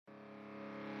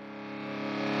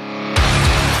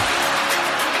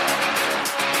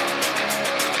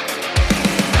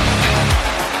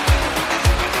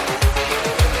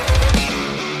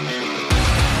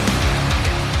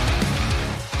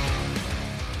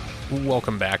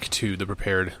Welcome back to the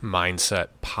Prepared Mindset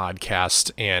podcast,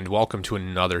 and welcome to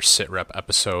another SITREP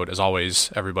episode. As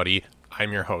always, everybody,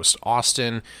 I'm your host,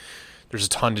 Austin. There's a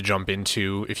ton to jump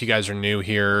into. If you guys are new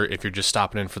here, if you're just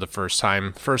stopping in for the first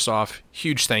time, first off,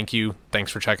 huge thank you. Thanks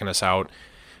for checking us out.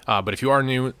 But if you are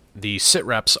new, the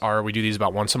SITREPs we do these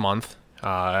about once a month.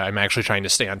 I'm actually trying to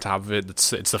stay on top of it. It's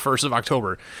the 1st of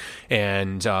October,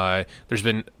 and there's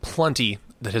been plenty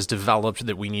that has developed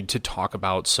that we need to talk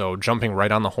about. So jumping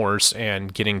right on the horse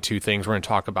and getting to things, we're going to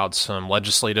talk about some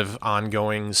legislative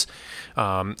ongoings,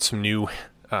 some new,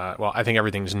 I think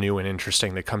everything's new and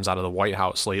interesting that comes out of the White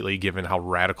House lately, given how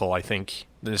radical, I think,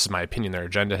 this is my opinion, their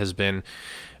agenda has been.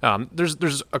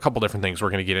 There's a couple different things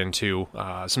we're going to get into,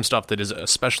 some stuff that is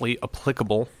especially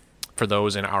applicable for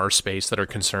those in our space that are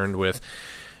concerned with,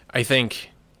 I think,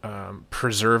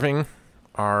 preserving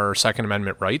our Second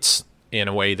Amendment rights in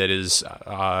a way that is,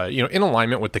 in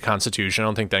alignment with the Constitution. I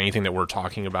don't think that anything that we're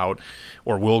talking about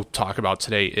or will talk about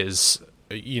today is,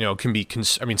 can be,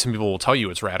 some people will tell you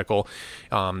it's radical,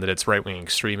 that it's right-wing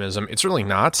extremism. It's really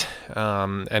not.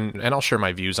 And I'll share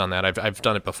my views on that. I've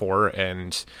done it before,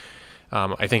 and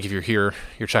I think if you're here,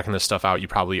 you're checking this stuff out, you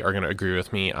probably are going to agree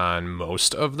with me on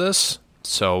most of this.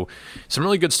 So some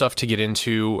really good stuff to get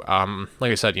into.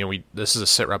 Like I said, this is a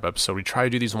SITREP episode. We try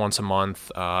to do these once a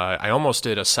month. I almost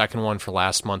did a second one for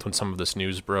last month when some of this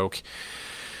news broke.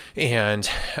 And,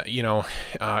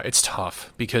 it's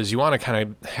tough because you want to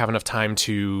kind of have enough time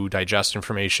to digest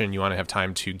information. You want to have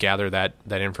time to gather that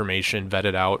information, vet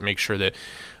it out, make sure that,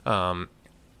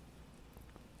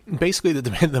 basically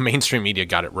the mainstream media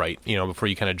got it right, before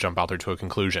you kind of jump out there to a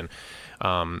conclusion.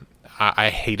 I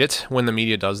hate it when the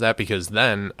media does that, because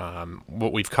then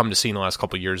what we've come to see in the last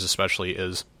couple of years especially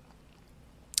is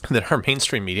that our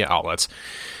mainstream media outlets,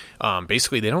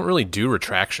 basically they don't really do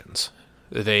retractions.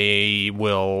 They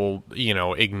will,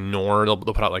 ignore, they'll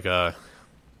put out like an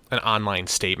online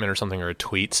statement or something, or a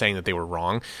tweet saying that they were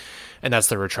wrong, and that's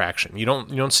the retraction. You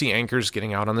don't see anchors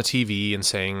getting out on the TV and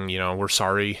saying, we're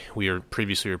sorry, we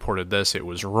previously reported this, it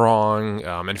was wrong.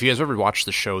 And if you guys ever watched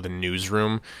the show The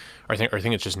Newsroom, I think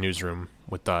it's just Newsroom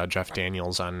with Jeff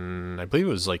Daniels on, I believe it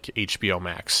was like HBO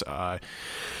Max.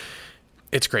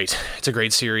 It's great. It's a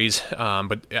great series.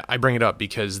 But I bring it up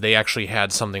because they actually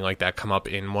had something like that come up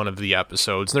in one of the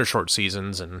episodes. They're short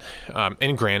seasons, and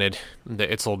granted,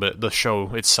 it's a little bit, the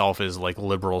show itself is like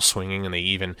liberal swinging, and they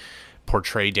even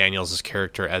portray Daniels'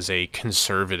 character as a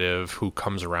conservative who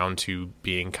comes around to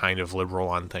being kind of liberal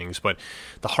on things. But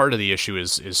the heart of the issue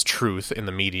is truth in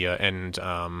the media, and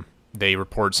they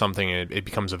report something and it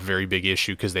becomes a very big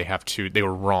issue because they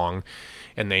were wrong,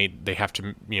 and they have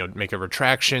to, make a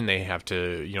retraction. They have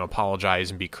to, apologize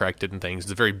and be corrected and things.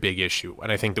 It's a very big issue.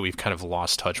 And I think that we've kind of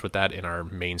lost touch with that in our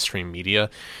mainstream media.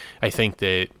 I think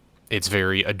that it's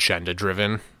very agenda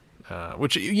driven,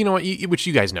 which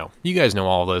you guys know. You guys know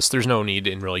all this. There's no need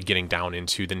in really getting down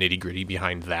into the nitty gritty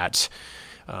behind that,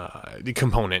 the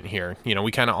component here.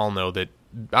 We kind of all know that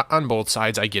on both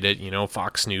sides. I get it.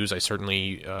 Fox News, I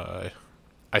certainly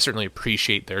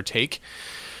appreciate their take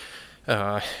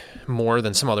more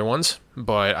than some other ones,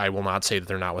 but I will not say that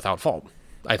they're not without fault.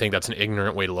 I think that's an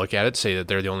ignorant way to look at it, say that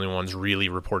they're the only ones really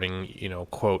reporting,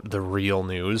 quote, the real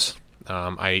news.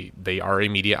 They are a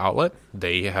media outlet.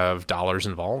 They have dollars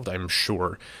involved, I'm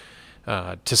sure.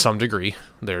 To some degree,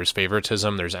 there's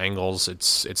favoritism, there's angles.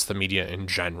 It's the media in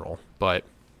general, but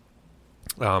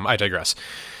I digress.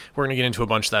 We're going to get into a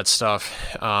bunch of that stuff.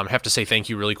 Have to say thank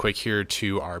you really quick here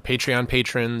to our Patreon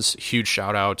patrons. Huge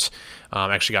shout out.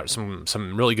 Actually got some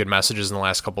really good messages in the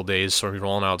last couple days, so we're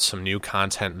rolling out some new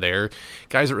content there.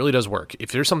 Guys, it really does work.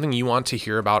 If there's something you want to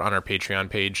hear about on our Patreon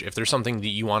page, if there's something that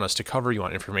you want us to cover, you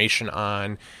want information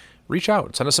on, reach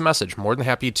out, send us a message. More than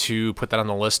happy to put that on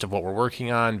the list of what we're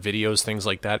working on, videos, things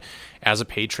like that. As a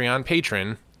Patreon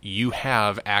patron, you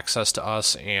have access to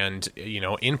us and,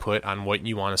 input on what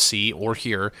you want to see or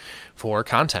hear for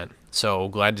content. So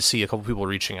glad to see a couple people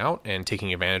reaching out and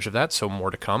taking advantage of that. So more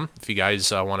to come. If you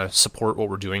guys want to support what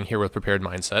we're doing here with Prepared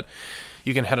Mindset,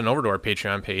 you can head on over to our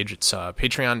Patreon page. It's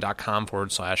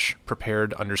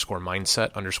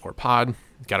patreon.com/prepared_mindset_pod.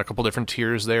 Got a couple different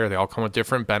tiers there. They all come with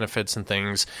different benefits and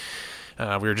things.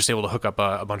 We were just able to hook up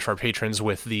a bunch of our patrons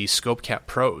with the Scope Cap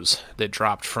Pros that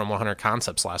dropped from 100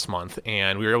 Concepts last month,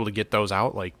 and we were able to get those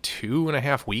out like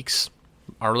 2.5 weeks.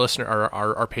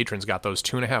 Our patrons got those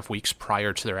 2.5 weeks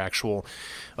prior to their actual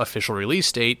official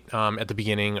release date at the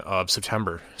beginning of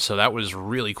September. So that was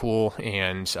really cool,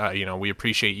 and we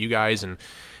appreciate you guys, and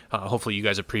hopefully you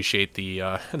guys appreciate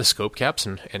the Scope Caps,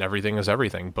 and everything is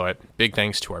everything. But big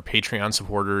thanks to our Patreon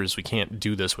supporters. We can't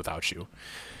do this without you.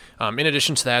 In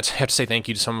addition to that, I have to say thank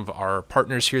you to some of our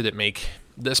partners here that make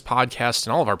this podcast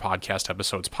and all of our podcast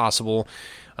episodes possible.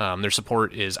 Their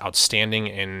support is outstanding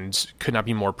and could not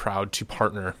be more proud to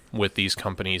partner with these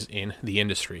companies in the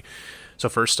industry. So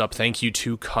first up, thank you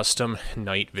to Custom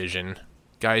Night Vision.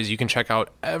 Guys, you can check out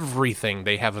everything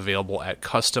they have available at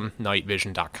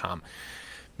customnightvision.com.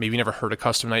 Maybe you never heard of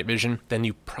Custom Night Vision, then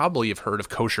you probably have heard of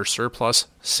Kosher Surplus.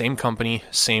 Same company,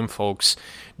 same folks,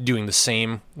 doing the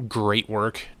same great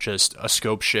work, just a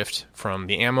scope shift from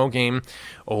the ammo game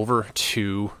over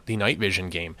to the night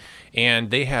vision game. And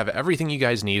they have everything you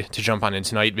guys need to jump on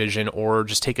into night vision or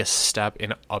just take a step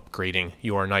in upgrading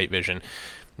your night vision.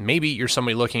 Maybe you're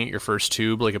somebody looking at your first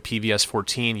tube, like a PVS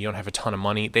 14, you don't have a ton of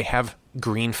money. They have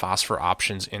green phosphor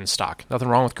options in stock. Nothing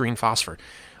wrong with green phosphor.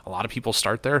 A lot of people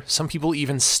start there. Some people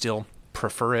even still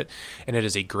prefer it, and it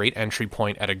is a great entry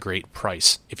point at a great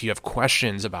price. If you have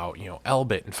questions about,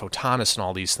 Elbit and Photonis and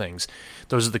all these things,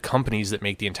 those are the companies that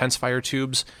make the intensifier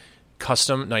tubes.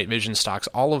 Custom Night Vision stocks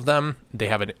all of them. They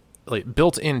have a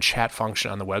built-in chat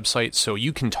function on the website, so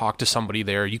you can talk to somebody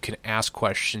there. You can ask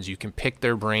questions. You can pick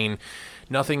their brain.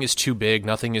 Nothing is too big.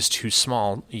 Nothing is too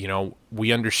small.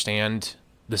 We understand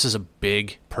this is a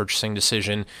big purchasing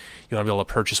decision. You want to be able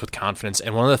to purchase with confidence.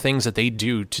 And one of the things that they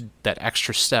do to that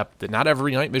extra step that not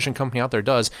every night vision company out there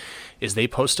does is they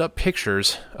post up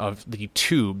pictures of the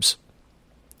tubes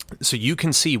so you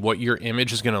can see what your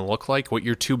image is going to look like, what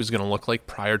your tube is going to look like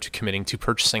prior to committing to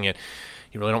purchasing it.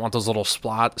 You really don't want those little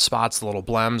spots, the little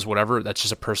blems, whatever. That's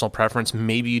just a personal preference.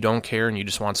 Maybe you don't care and you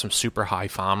just want some super high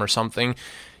FOM or something.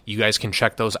 You guys can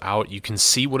check those out. You can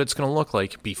see what it's going to look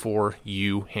like before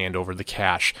you hand over the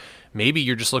cash. Maybe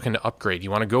you're just looking to upgrade.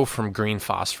 You want to go from green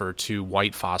phosphor to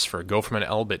white phosphor, go from an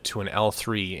Elbit to an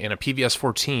L3 in a PVS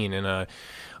 14 in a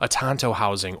Tonto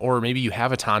housing, or maybe you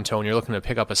have a Tonto and you're looking to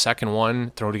pick up a second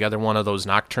one, throw together one of those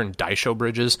Nocturne Daisho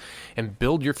bridges and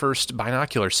build your first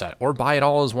binocular set, or buy it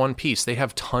all as one piece. They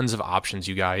have tons of options,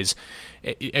 you guys.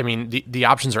 I mean, the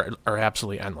options are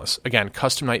absolutely endless. Again,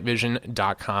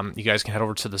 customnightvision.com. You guys can head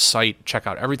over to the site, check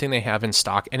out everything they have in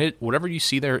stock, and whatever you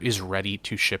see there is ready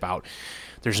to ship out.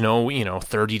 There's no,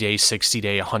 30-day,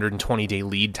 60-day, 120-day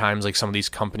lead times like some of these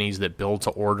companies that build to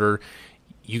order.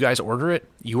 You guys order it,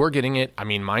 you are getting it. I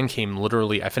mean, mine came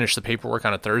literally, I finished the paperwork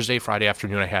on a Thursday, Friday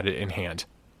afternoon, I had it in hand.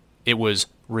 It was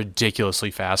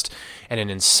ridiculously fast and an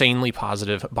insanely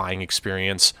positive buying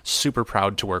experience. Super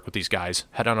proud to work with these guys.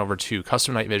 Head on over to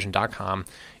customnightvision.com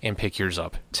and pick yours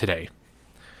up today.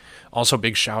 Also,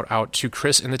 big shout out to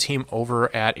Chris and the team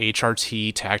over at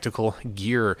HRT Tactical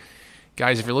Gear.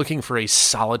 Guys, if you're looking for a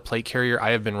solid plate carrier,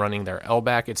 I have been running their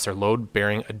LBAC. It's their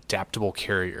load-bearing adaptable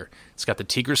carrier. It's got the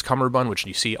Tigris cummerbund, which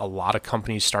you see a lot of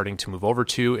companies starting to move over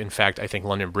to. In fact, I think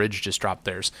London Bridge just dropped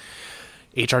theirs.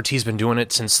 HRT's been doing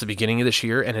it since the beginning of this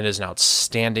year, and it is an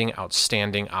outstanding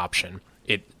option.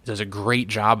 It does a great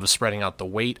job of spreading out the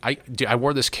weight. I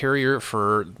wore this carrier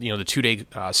for the 2-day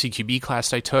CQB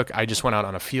class I took. I just went out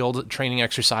on a field training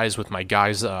exercise with my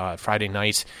guys Friday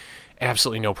night.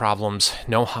 Absolutely no problems,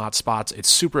 no hot spots. It's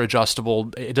super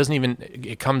adjustable.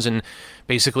 It comes in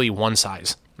basically one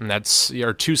size, and that's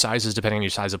or two sizes depending on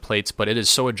your size of plates, but it is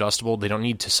so adjustable. They don't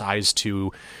need to size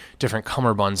to different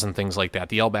cummerbunds and things like that.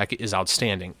 The LBAC is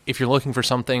outstanding. If you're looking for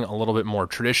something a little bit more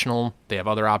traditional, they have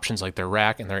other options like their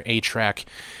rack and their A-track,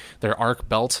 their arc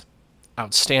belt.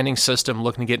 Outstanding system.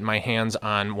 Looking to get my hands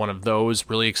on one of those.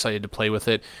 Really excited to play with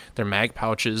it. Their mag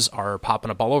pouches are popping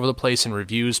up all over the place in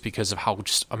reviews because of how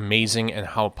just amazing and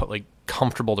how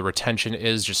comfortable the retention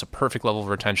is. Just a perfect level of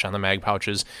retention on the mag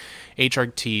pouches.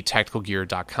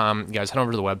 HRTTacticalGear.com. You guys head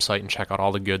over to the website and check out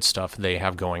all the good stuff they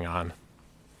have going on.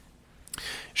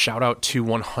 Shout out to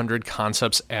 100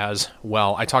 Concepts as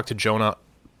well. I talked to Jonah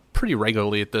pretty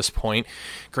regularly at this point.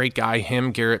 Great guy.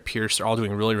 Him, Garrett, Pierce, they're all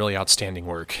doing really, really outstanding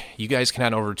work. You guys can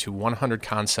head over to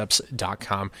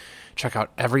 100concepts.com. Check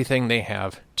out everything they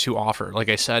have to offer. Like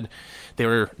I said, they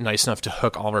were nice enough to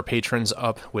hook all of our patrons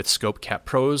up with Scope Cap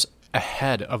Pros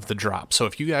ahead of the drop. So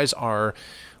if you guys are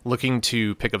looking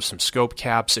to pick up some scope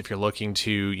caps, if you're looking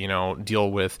to,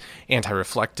 deal with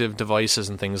anti-reflective devices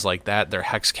and things like that, their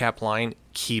hex cap line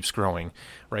keeps growing,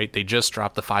 right? They just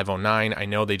dropped the 509. I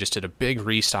know they just did a big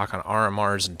restock on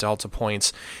RMRs and Delta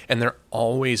points, and they're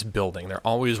always building. They're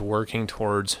always working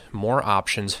towards more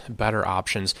options, better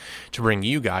options to bring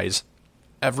you guys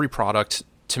every product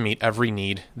to meet every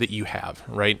need that you have,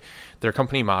 right? Their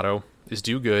company motto is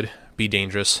do good, be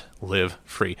dangerous, live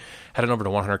free. Head on over to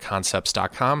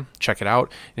 100concepts.com, check it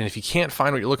out. And if you can't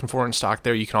find what you're looking for in stock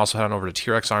there, you can also head on over to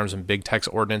T-Rex Arms and Big Tex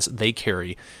Ordnance. They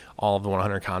carry all of the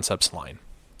 100 Concepts line.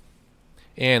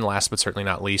 And last but certainly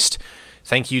not least,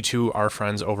 Thank you to our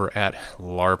friends over at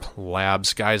LARP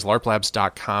Labs. Guys,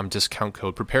 larplabs.com, discount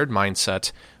code Prepared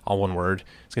Mindset, all one word.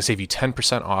 It's going to save you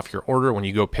 10% off your order when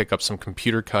you go pick up some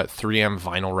computer cut 3M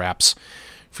vinyl wraps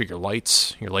for your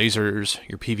lights, your lasers,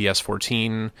 your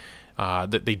PVS-14.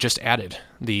 That they just added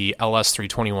the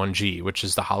LS321G, which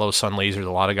is the hollow sun laser that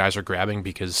a lot of guys are grabbing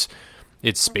because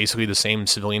it's basically the same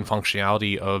civilian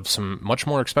functionality of some much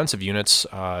more expensive units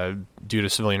due to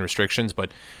civilian restrictions,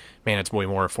 but man, it's way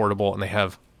more affordable, and they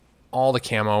have all the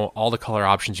camo, all the color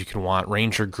options you can want: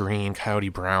 Ranger Green, Coyote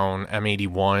Brown,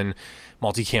 M81,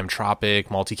 Multicam Tropic,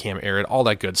 Multicam Arid, all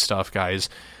that good stuff, guys.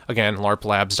 Again,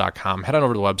 larplabs.com. Head on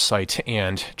over to the website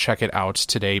and check it out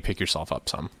today. Pick yourself up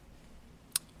some.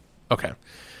 Okay,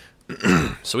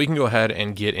 so we can go ahead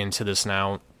and get into this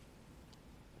now.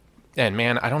 And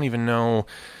man, I don't even know,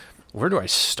 where do I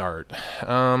start?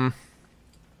 Okay,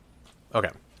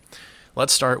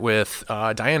 let's start with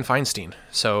Dianne Feinstein.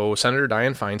 So Senator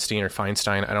Dianne Feinstein, or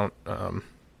Feinstein, I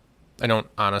don't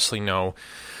honestly know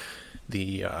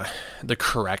the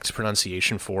correct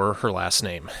pronunciation for her last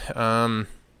name. I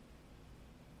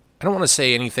don't want to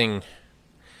say anything.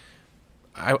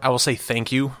 I will say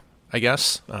thank you, I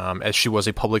guess, as she was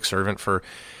a public servant for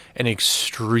an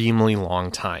extremely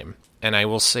long time. And I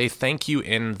will say thank you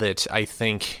in that I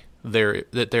think there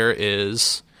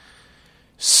is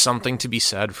something to be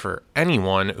said for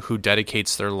anyone who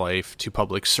dedicates their life to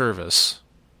public service,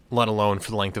 let alone for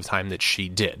the length of time that she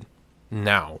did.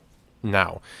 Now,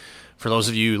 for those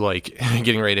of you like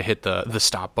getting ready to hit the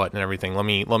stop button and everything, let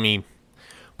me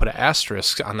put an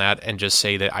asterisk on that and just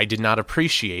say that I did not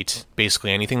appreciate basically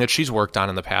anything that she's worked on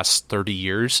in the past 30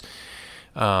 years.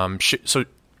 So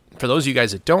for those of you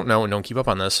guys that don't know and don't keep up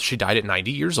on this, she died at 90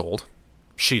 years old.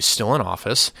 She's still in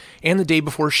office. And the day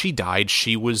before she died,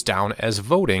 she was down as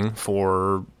voting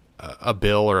for a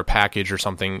bill or a package or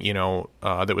something,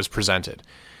 that was presented.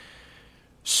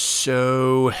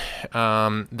 So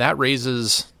that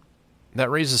raises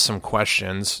some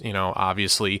questions,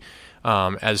 obviously,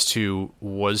 as to,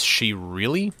 was she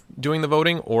really doing the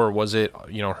voting, or was it,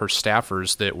 her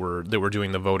staffers that were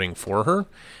doing the voting for her,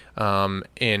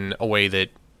 in a way that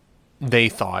they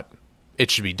thought it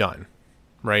should be done,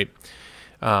 right?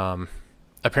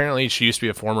 Apparently she used to be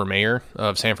a former mayor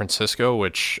of San Francisco,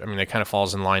 which, it kind of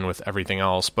falls in line with everything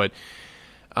else, but,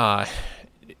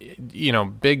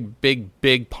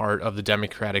 big part of the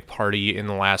Democratic Party in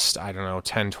the last,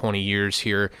 10, 20 years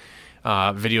here.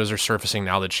 Videos are surfacing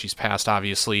now that she's passed,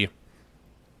 obviously,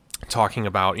 talking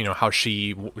about, how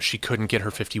she couldn't get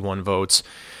her 51 votes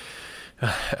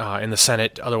in the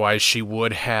Senate. Otherwise, she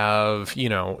would have,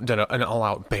 done an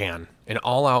all-out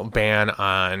ban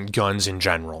on guns in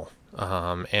general.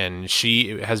 And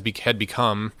she had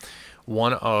become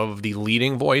one of the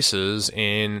leading voices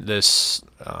in this,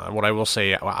 what I will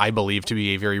say, I believe to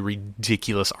be a very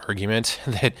ridiculous argument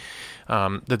that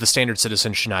the standard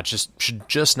citizen should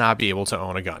just not be able to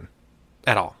own a gun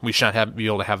at all. We should not be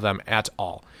able to have them at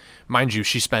all. Mind you,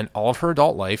 she spent all of her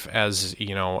adult life as,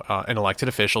 an elected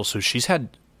official, so she's had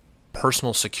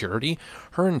personal security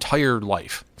her entire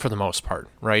life for the most part,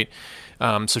 right?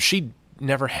 So she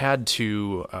never had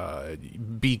to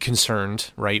be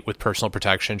concerned, right, with personal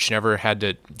protection. She never had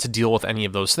to deal with any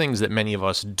of those things that many of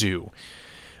us do.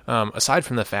 Aside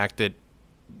from the fact that,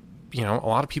 a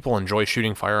lot of people enjoy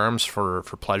shooting firearms for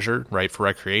pleasure, right, for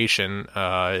recreation,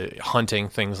 hunting,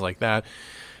 things like that,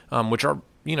 which are,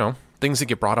 things that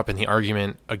get brought up in the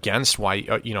argument against why,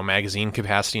 magazine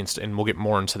capacity, and we'll get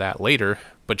more into that later.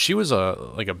 But she was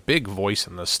a big voice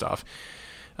in this stuff.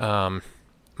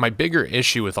 My bigger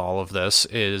issue with all of this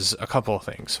is a couple of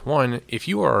things. One, if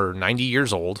you are 90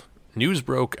 years old, news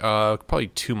broke probably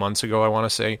 2 months ago, I want to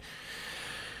say,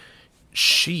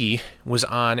 she was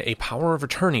on a power of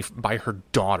attorney by her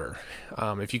daughter.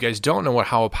 If you guys don't know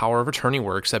how a power of attorney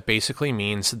works, that basically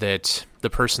means that the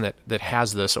person that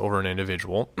has this over an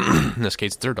individual, in this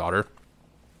case it's their daughter,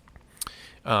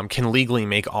 can legally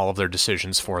make all of their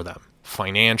decisions for them,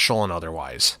 financial and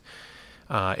otherwise.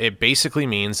 It basically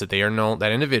means that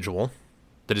that individual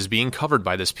that is being covered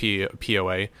by this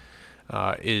POA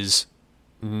is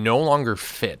no longer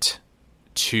fit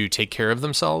to take care of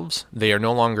themselves. They are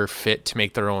no longer fit to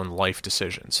make their own life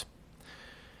decisions.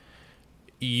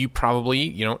 You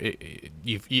probably, a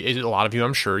lot of you,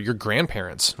 I'm sure, your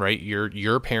grandparents, right?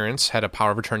 Your parents had a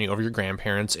power of attorney over your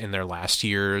grandparents in their last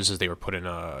years as they were put in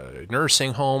a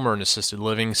nursing home or an assisted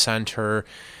living center.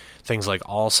 Things like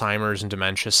Alzheimer's and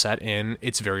dementia set in.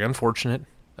 It's very unfortunate,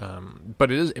 but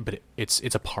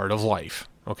it's a part of life.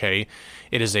 Okay,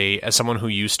 it is as someone who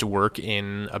used to work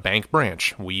in a bank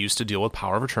branch, we used to deal with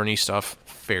power of attorney stuff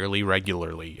fairly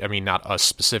regularly. Not us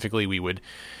specifically. We would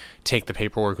take the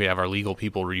paperwork. We have our legal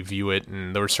people review it,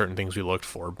 and there were certain things we looked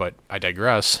for, but I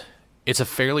digress. It's a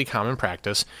fairly common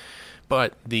practice,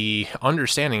 but the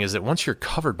understanding is that once you're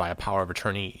covered by a power of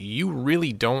attorney, you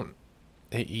really don't,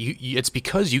 it's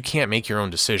because you can't make your own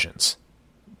decisions.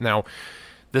 Now,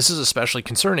 this is especially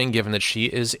concerning given that she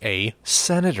is a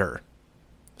senator.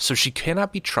 So she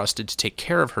cannot be trusted to take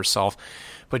care of herself,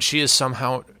 but she is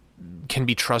somehow can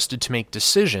be trusted to make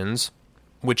decisions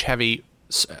which have a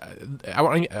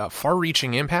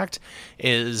far-reaching impact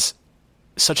is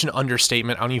such an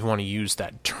understatement. I don't even want to use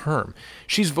that term.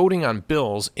 She's voting on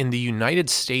bills in the United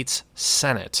States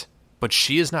Senate, but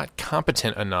she is not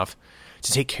competent enough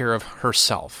to take care of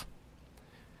herself.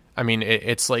 I mean,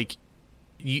 it's like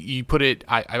you put it,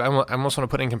 I almost want to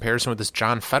put it in comparison with this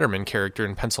John Fetterman character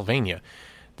in Pennsylvania,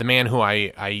 the man who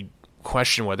I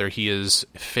question whether he is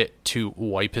fit to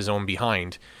wipe his own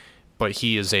behind, but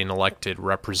he is an elected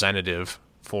representative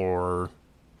for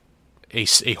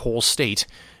a whole state,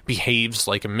 behaves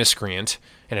like a miscreant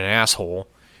and an asshole,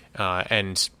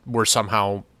 and we're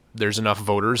somehow, there's enough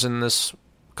voters in this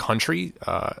country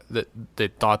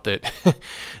that thought that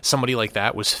somebody like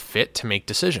that was fit to make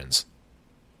decisions.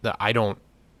 That I don't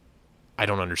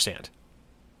understand.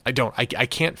 I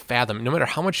can't fathom, no matter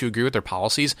how much you agree with their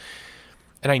policies,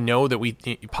 and I know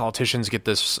that politicians get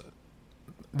this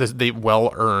they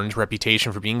well-earned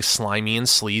reputation for being slimy and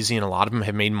sleazy, and a lot of them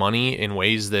have made money in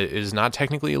ways that is not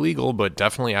technically illegal, but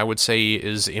definitely I would say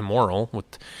is immoral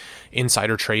with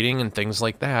insider trading and things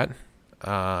like that.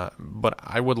 But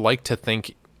I would like to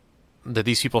think that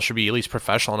these people should be at least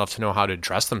professional enough to know how to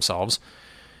dress themselves.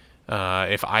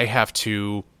 If I have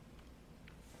to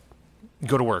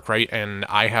go to work, right, and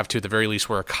I have to at the very least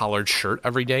wear a collared shirt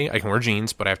every day, I can wear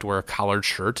jeans, but I have to wear a collared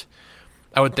shirt,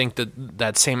 I would think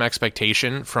that same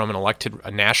expectation from an elected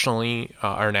nationally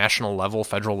or national level,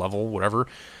 federal level, whatever,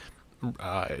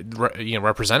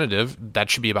 representative, that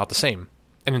should be about the same.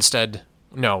 And instead,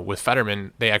 no, with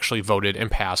Fetterman, they actually voted and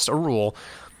passed a rule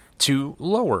to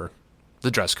lower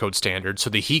the dress code standard so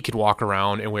that he could walk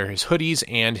around and wear his hoodies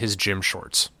and his gym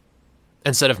shorts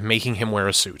instead of making him wear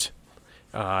a suit.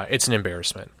 It's an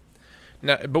embarrassment.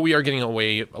 Now, but we are getting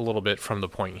away a little bit from the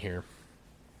point here.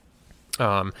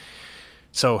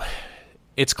 So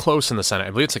it's close in the Senate.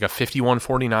 I believe it's like a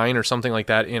 51-49 or something like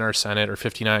that in our Senate, or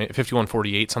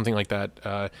 51-48, something like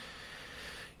that.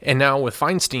 And now with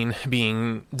Feinstein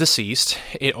being deceased,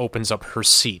 it opens up her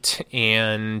seat.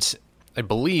 And I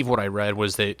believe what I read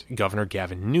was that Governor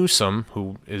Gavin Newsom,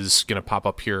 who is going to pop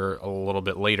up here a little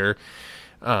bit later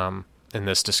in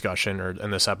this discussion or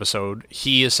in this episode,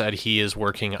 he has said he is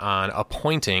working on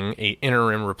appointing an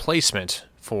interim replacement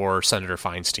for Senator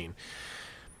Feinstein.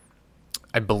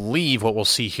 I believe what we'll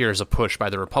see here is a push by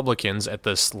the Republicans at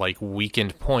this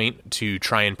weakened point to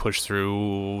try and push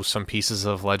through some pieces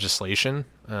of legislation.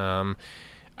 I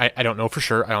don't know for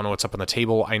sure. I don't know what's up on the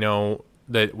table. I know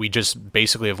that we just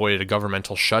basically avoided a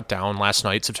governmental shutdown last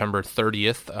night. September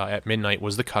 30th at midnight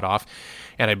was the cutoff,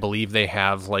 and I believe they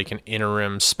have an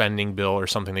interim spending bill or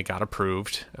something that got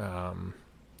approved.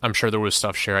 I'm sure there was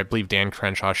stuff shared. I believe Dan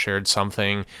Crenshaw shared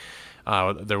something.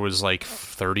 There was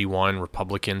 31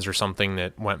 Republicans or something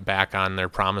that went back on their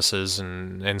promises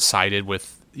and sided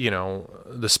with,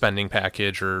 the spending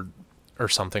package or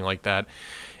something like that.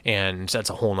 And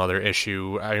that's a whole nother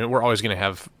issue. We're always going to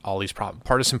have all these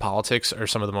partisan politics are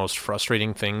some of the most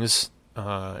frustrating things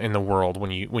in the world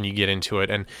when you get into it.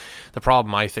 And the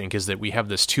problem, I think, is that we have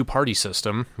this two-party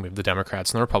system. We have the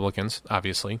Democrats and the Republicans,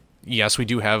 obviously. Yes, we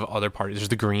do have other parties. There's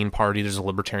the Green Party, there's the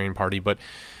Libertarian Party, but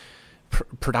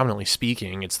predominantly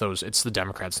speaking, it's the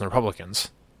Democrats and the Republicans.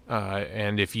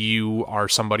 And if you are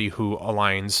somebody who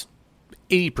aligns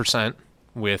 80%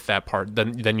 with that part,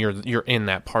 then you're in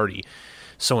that party.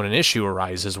 So when an issue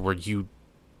arises where you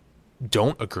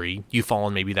don't agree, you fall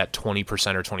in maybe that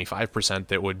 20% or 25%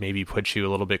 that would maybe put you a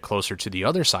little bit closer to the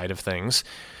other side of things,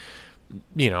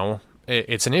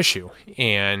 it's an issue.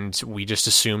 And we just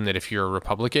assume that if you're a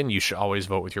Republican, you should always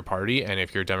vote with your party. And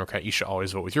if you're a Democrat, you should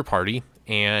always vote with your party.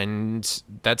 And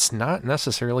that's not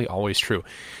necessarily always true.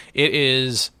 It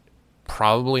is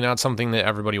probably not something that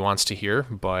everybody wants to hear,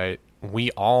 but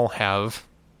we all have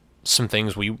some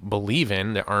things we believe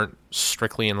in that aren't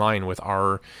strictly in line with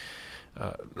our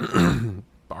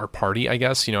party, I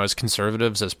guess. As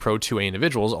conservatives, as pro-2A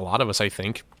individuals, a lot of us, I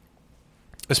think,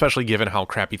 especially given how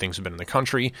crappy things have been in the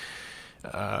country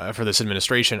for this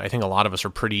administration, I think a lot of us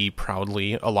are pretty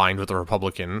proudly aligned with the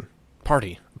Republican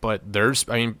Party. But there's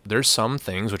some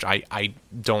things which I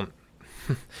don't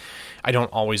I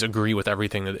don't always agree with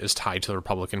everything that is tied to the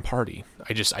Republican Party.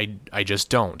 I just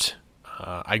don't.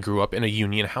 I grew up in a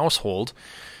union household,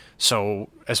 So,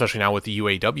 especially now with the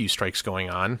UAW strikes going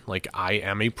on, like, I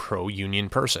am a pro-union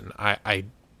person. I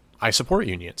support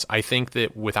unions. I think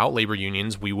that without labor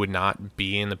unions, we would not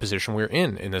be in the position we're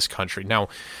in this country. Now,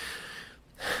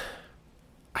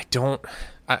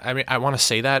 I want to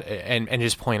say that and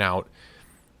just point out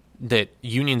that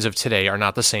unions of today are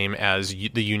not the same as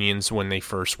the unions when they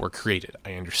first were created.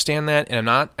 I understand that, and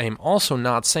I am also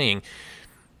not saying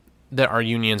that our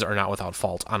unions are not without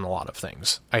fault on a lot of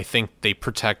things. I think they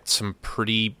protect some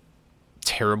pretty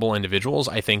terrible individuals.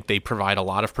 I think they provide a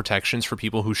lot of protections for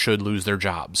people who should lose their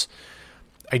jobs.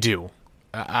 I do.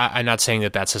 I'm not saying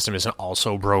that system isn't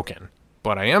also broken,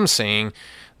 but I am saying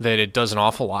that it does an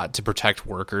awful lot to protect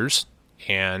workers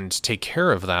and take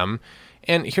care of them.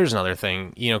 And here's another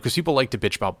thing, because people like to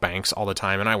bitch about banks all the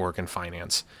time, and I work in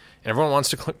finance. And everyone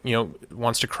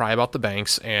wants to cry about the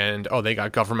banks and, oh, they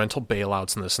got governmental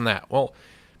bailouts and this and that. Well,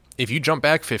 if you jump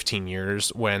back 15 years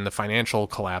when the financial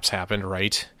collapse happened,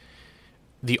 right,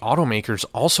 the automakers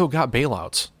also got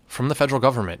bailouts from the federal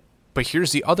government. But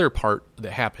here's the other part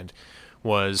that happened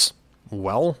was,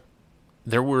 well,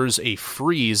 there was a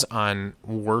freeze on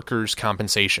workers'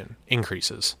 compensation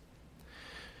increases.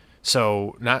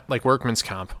 So not like workman's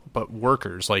comp, but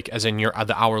workers, like as in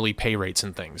the hourly pay rates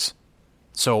and things.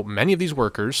 So many of these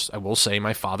workers, I will say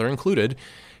my father included,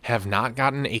 have not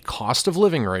gotten a cost of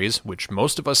living raise, which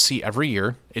most of us see every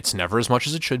year. It's never as much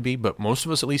as it should be, but most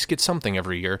of us at least get something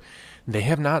every year. They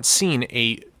have not seen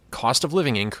a cost of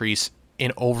living increase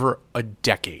in over a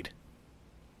decade.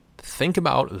 Think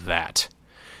about that.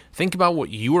 Think about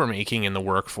what you were making in the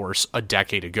workforce a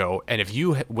decade ago, and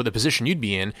with the position you'd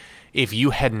be in if you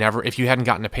hadn't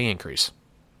gotten a pay increase.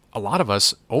 A lot of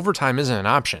us, overtime isn't an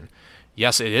option.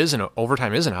 Yes,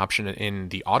 overtime is an option in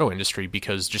the auto industry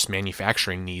because just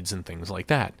manufacturing needs and things like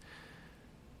that.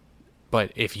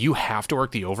 But if you have to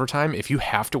work the overtime, if you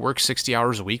have to work 60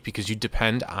 hours a week because you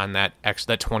depend on that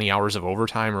 20 hours of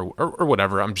overtime or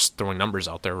whatever, I'm just throwing numbers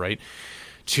out there, right?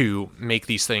 To make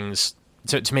these things,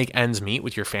 to make ends meet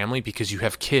with your family because you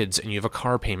have kids and you have a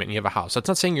car payment and you have a house. That's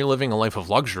not saying you're living a life of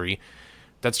luxury.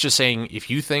 That's just saying if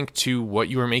you think to what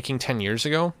you were making 10 years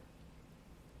ago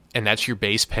and that's your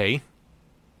base pay,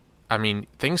 I mean,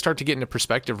 things start to get into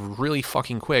perspective really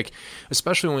fucking quick,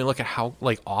 especially when we look at how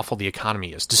awful the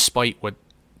economy is, despite what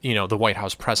the White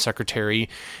House press secretary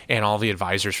and all the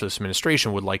advisors for this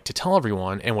administration would like to tell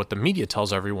everyone, and what the media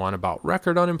tells everyone about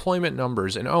record unemployment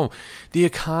numbers and the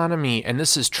economy, and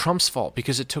this is Trump's fault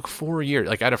because it took 4 years.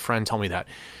 I had a friend tell me that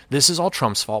this is all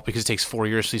Trump's fault because it takes 4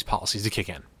 years for these policies to kick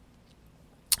in.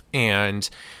 And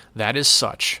that is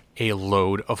such a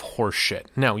load of horse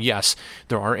shit. Now, yes,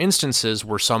 there are instances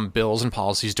where some bills and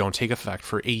policies don't take effect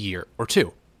for a year or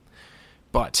two.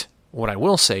 But what I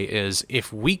will say is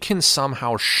if we can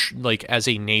somehow, as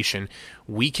a nation,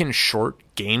 we can short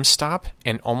GameStop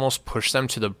and almost push them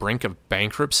to the brink of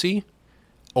bankruptcy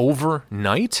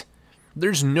overnight,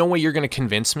 there's no way you're going to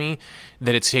convince me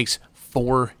that it takes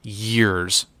 4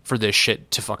 years for this shit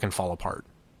to fucking fall apart.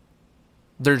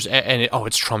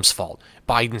 It's Trump's fault.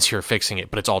 Biden's here fixing it,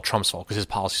 but it's all Trump's fault because his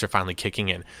policies are finally kicking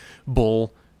in.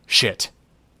 Bullshit.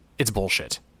 It's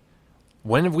bullshit.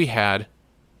 When have we had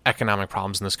economic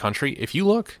problems in this country? If you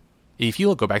look,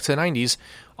 go back to the 90s,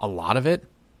 a lot of it,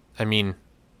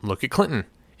 look at Clinton.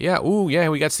 Yeah,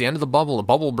 we got to the end of the bubble. The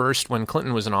bubble burst when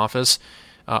Clinton was in office,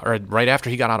 or right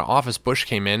after he got out of office, Bush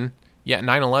came in. Yeah,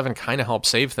 9/11 kind of helped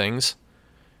save things.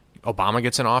 Obama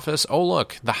gets in office. Oh,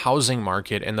 look, the housing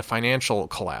market and the financial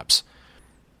collapse.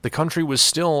 The country was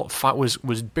still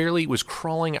was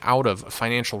crawling out of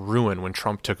financial ruin when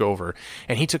Trump took over,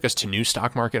 and he took us to new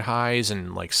stock market highs and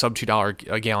sub $2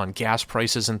 a gallon gas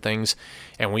prices and things.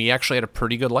 And we actually had a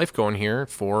pretty good life going here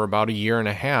for about a year and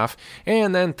a half,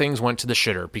 and then things went to the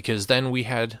shitter because then we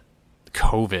had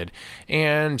COVID,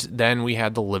 and then we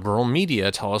had the liberal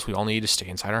media tell us we all need to stay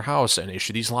inside our house and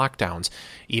issue these lockdowns.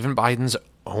 Even Biden's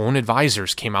own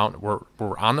advisors came out,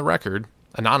 were on the record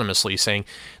anonymously saying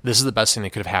this is the best thing that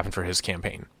could have happened for his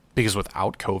campaign. Because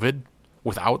without COVID,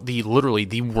 without the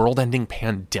world-ending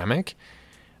pandemic,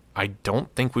 I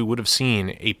don't think we would have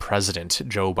seen a president,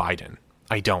 Joe Biden.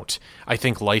 I don't. I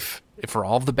think life, for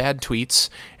all of the bad tweets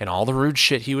and all the rude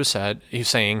shit he was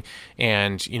saying,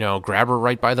 and, grab her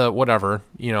right by the whatever,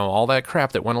 all that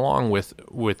crap that went along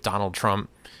with Donald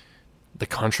Trump, the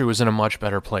country was in a much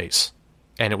better place.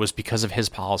 And it was because of his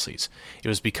policies. It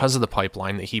was because of the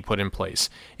pipeline that he put in place.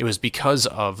 It was because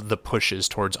of the pushes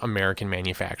towards American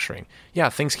manufacturing. Yeah,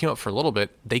 things came up for a little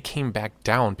bit. They came back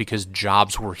down because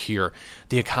jobs were here.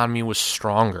 The economy was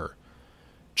stronger.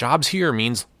 Jobs here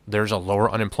means there's a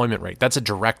lower unemployment rate. That's a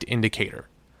direct indicator.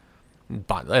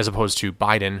 But as opposed to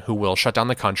Biden, who will shut down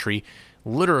the country,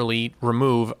 literally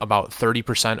remove about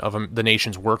 30% of the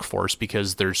nation's workforce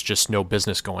because there's just no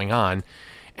business going on.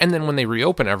 And then when they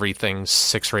reopen everything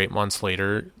 6 or 8 months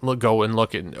later, go and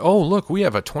look at, oh, look, we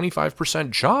have a 25%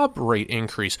 job rate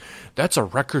increase. That's a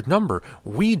record number.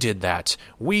 We did that.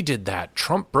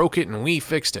 Trump broke it and we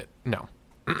fixed it. No,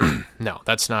 no,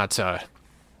 that's not,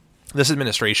 this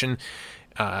administration,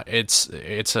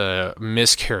 it's a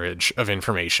miscarriage of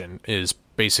information is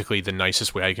basically the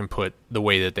nicest way I can put the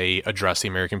way that they address the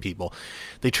American people.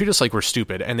 They treat us like we're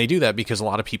stupid, and they do that because a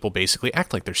lot of people basically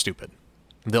act like they're stupid.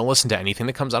 They'll listen to anything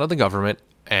that comes out of the government,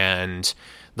 and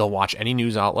they'll watch any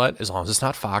news outlet as long as it's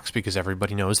not Fox, because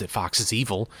everybody knows that Fox is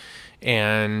evil,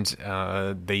 and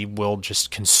they will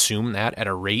just consume that at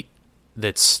a rate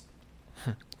that's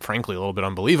frankly a little bit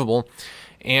unbelievable.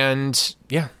 And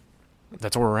yeah,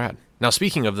 that's where we're at. Now,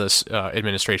 speaking of this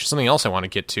administration, something else I want to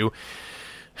get to,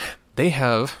 they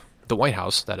have, the White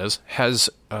House, that is, has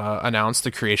announced the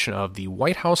creation of the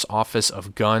White House Office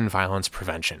of Gun Violence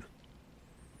Prevention.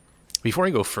 Before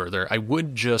I go further, I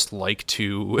would just like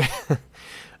to,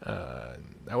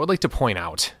 point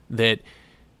out that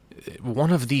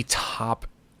one of the top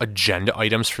agenda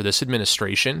items for this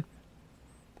administration,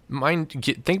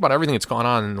 think about everything that's gone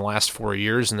on in the last 4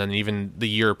 years, and then even the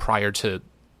year prior to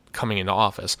coming into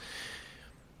office.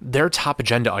 Their top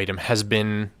agenda item has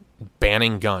been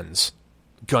banning guns,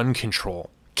 gun control,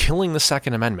 killing the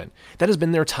Second Amendment. That has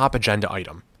been their top agenda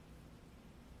item.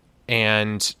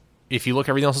 And if you look at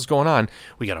everything else that's going on,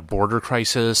 we got a border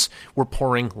crisis. We're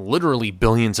pouring literally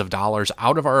billions of dollars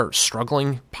out of our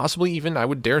struggling, possibly even, I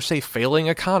would dare say, failing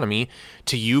economy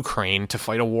to Ukraine to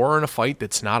fight a war in a fight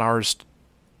that's not ours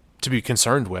to be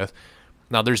concerned with.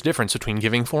 Now, there's difference between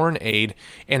giving foreign aid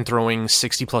and throwing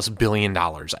 $60+ billion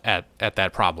at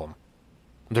that problem.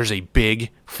 There's a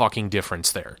big fucking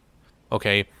difference there.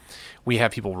 Okay? We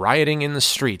have people rioting in the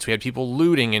streets. We have people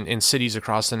looting in cities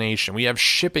across the nation. We have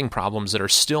shipping problems that are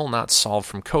still not solved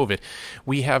from COVID.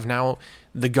 We have now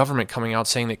the government coming out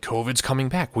saying that COVID's coming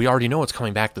back. We already know it's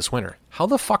coming back this winter. How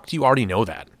the fuck do you already know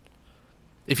that?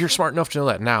 If you're smart enough to know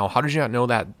that now, how did you not know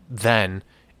that then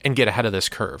and get ahead of this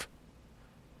curve?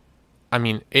 I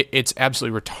mean, it's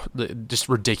absolutely just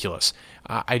ridiculous.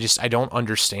 I don't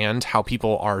understand how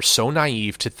people are so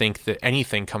naive to think that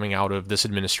anything coming out of this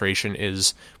administration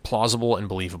is plausible and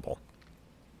believable.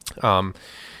 The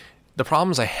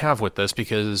problems I have with this,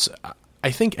 because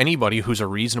I think anybody who's a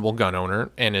reasonable gun owner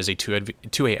and is a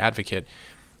 2A advocate,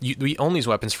 we own these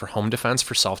weapons for home defense,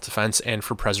 for self-defense, and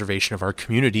for preservation of our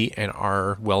community and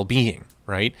our well-being,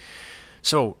 right?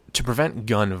 So to prevent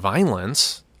gun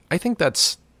violence, I think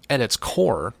that's at its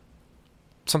core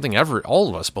something all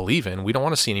of us believe in. We don't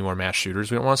want to see any more mass shooters.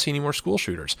 We don't want to see any more school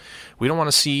shooters. We don't want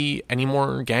to see any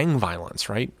more gang violence,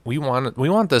 right? We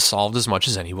want this solved as much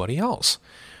as anybody else.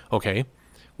 Okay?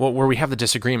 Well, where we have the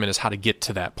disagreement is how to get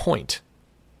to that point.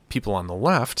 People on the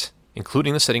left,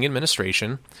 including the sitting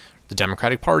administration, the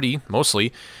Democratic Party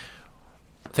mostly,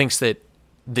 thinks that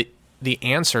the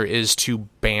answer is to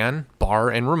ban, bar,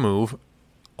 and remove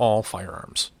all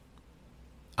firearms.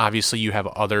 Obviously, you have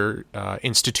other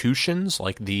institutions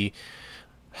like the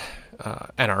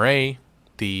NRA,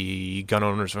 the Gun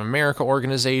Owners of America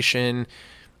organization.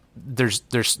 There's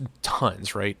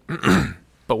tons, right?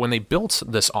 But when they built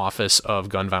this Office of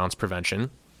Gun Violence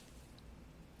Prevention,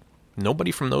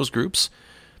 nobody from those groups,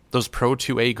 those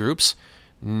pro-2A groups,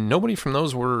 nobody from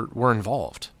those were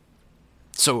involved.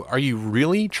 So are you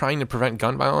really trying to prevent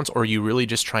gun violence, or are you really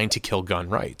just trying to kill gun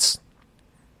rights?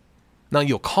 Now,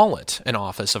 you'll call it an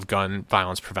Office of Gun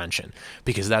Violence Prevention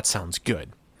because that sounds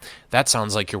good. That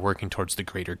sounds like you're working towards the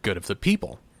greater good of the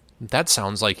people. That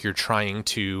sounds like you're trying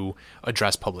to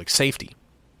address public safety.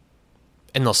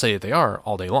 And they'll say that they are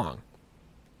all day long.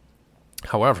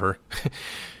 However,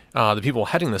 the people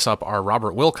heading this up are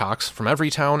Robert Wilcox from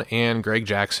Everytown and Greg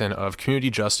Jackson of Community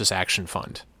Justice Action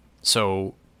Fund.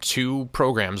 So 2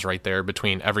 programs right there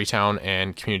between Everytown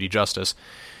and Community Justice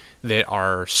that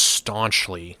are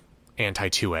staunchly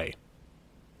anti-2A.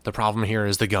 The problem here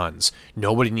is the guns.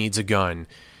 Nobody needs a gun.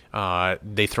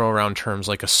 They throw around terms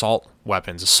like assault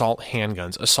weapons, assault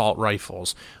handguns, assault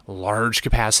rifles, large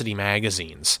capacity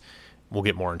magazines. We'll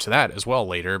get more into that as well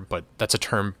later, but that's a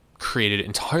term created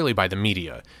entirely by the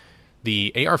media.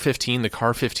 The AR-15, the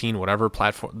CAR-15, whatever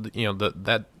platform,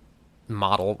 that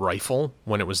model rifle,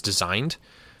 when it was designed,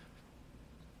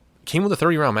 came with a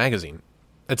 30-round magazine.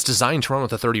 It's designed to run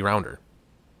with a 30-rounder.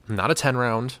 Not a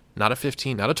 10-round, not a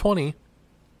 15, not a 20.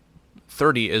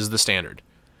 30 is the standard.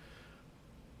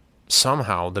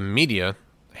 Somehow, the media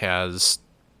has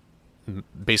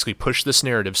basically pushed this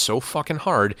narrative so fucking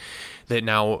hard that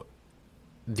now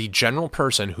the general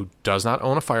person who does not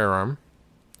own a firearm,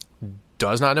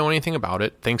 does not know anything about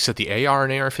it, thinks that the AR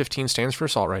and AR-15 stands for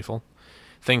assault rifle,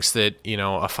 thinks that, a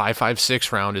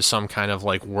 5.56 round is some kind of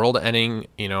like world-ending,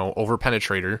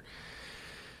 over-penetrator,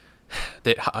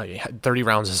 that 30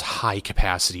 rounds is high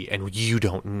capacity, and you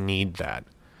don't need that.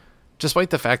 Despite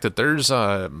the fact that there's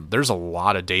a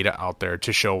lot of data out there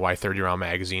to show why 30-round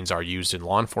magazines are used in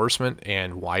law enforcement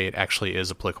and why it actually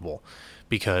is applicable.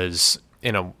 Because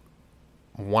in a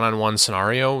one-on-one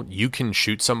scenario, you can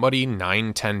shoot somebody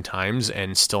 9-10 times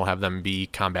and still have them be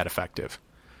combat effective.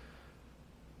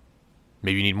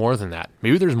 Maybe you need more than that.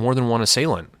 Maybe there's more than one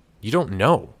assailant. You don't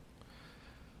know.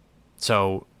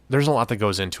 So there's a lot that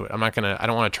goes into it. I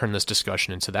don't want to turn this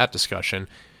discussion into that discussion,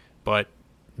 but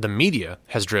the media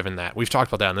has driven that. We've talked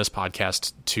about that on this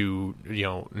podcast to,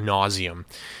 nauseum.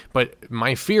 But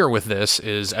my fear with this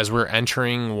is, as we're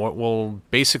entering what will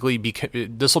basically be,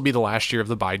 this will be the last year of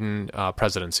the Biden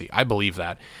presidency. I believe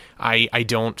that. I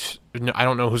don't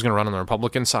know who's going to run on the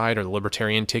Republican side or the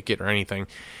Libertarian ticket or anything.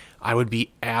 I would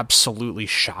be absolutely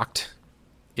shocked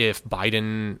if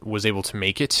Biden was able to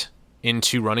make it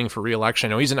into running for re-election.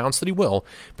 I know he's announced that he will,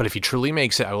 but if he truly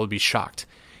makes it, I will be shocked.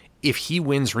 If he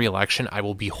wins re-election, I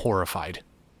will be horrified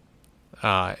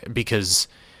because,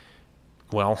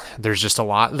 well, there's just a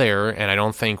lot there, and I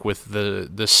don't think with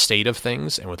the state of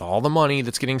things and with all the money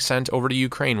that's getting sent over to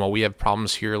Ukraine, while we have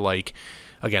problems here like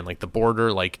the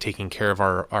border, like taking care of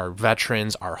our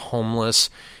veterans, our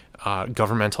homeless,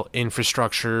 governmental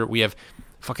infrastructure. We have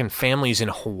fucking families in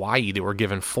Hawaii that were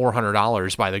given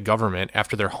 $400 by the government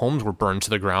after their homes were burned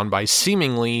to the ground by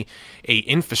seemingly a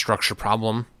infrastructure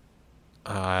problem.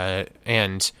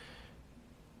 And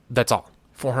that's all.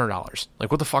 $400.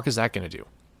 Like, what the fuck is that going to do?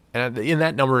 And in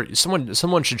that number,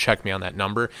 someone should check me on that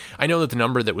number. I know that the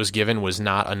number that was given was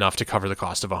not enough to cover the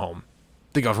cost of a home.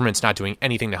 The government's not doing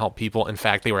anything to help people. In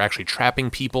fact, they were actually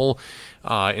trapping people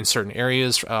in certain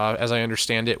areas, as I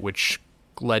understand it, which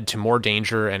led to more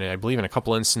danger and I believe in a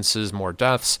couple instances more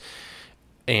deaths.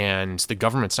 And the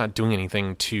government's not doing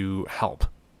anything to help.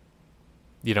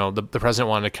 The president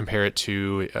wanted to compare it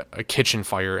to a kitchen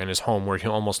fire in his home where he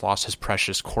almost lost his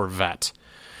precious Corvette,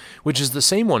 which is the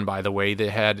same one, by the way,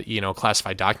 that had,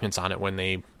 classified documents on it when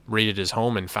they raided his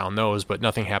home and found those, but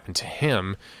nothing happened to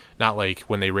him. Not like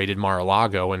when they raided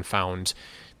Mar-a-Lago and found,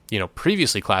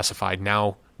 previously classified,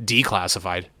 now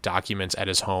declassified documents at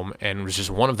his home, and was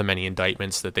just one of the many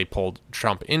indictments that they pulled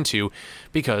Trump into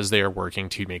because they are working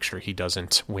to make sure he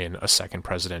doesn't win a second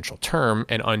presidential term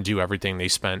and undo everything they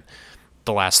spent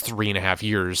the last 3.5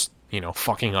 years,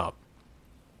 fucking up.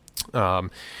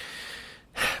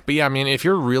 But yeah, I mean, if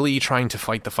you're really trying to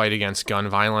fight the fight against gun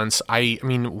violence, I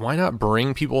mean, why not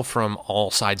bring people from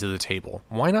all sides of the table?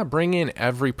 Why not bring in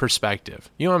every perspective?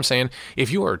 You know what I'm saying?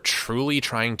 If you are truly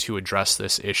trying to address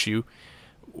this issue,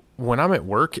 when I'm at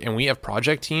work and we have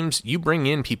project teams, you bring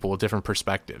in people with different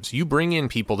perspectives. You bring in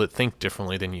people that think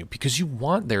differently than you because you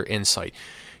want their insight.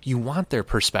 You want their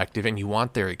perspective and you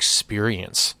want their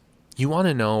experience. You want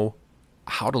to know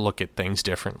how to look at things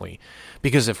differently.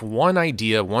 Because if one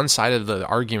idea, one side of the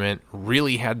argument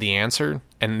really had the answer,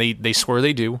 and they swear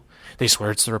they do, they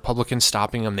swear it's the Republicans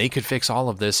stopping them, they could fix all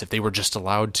of this if they were just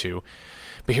allowed to.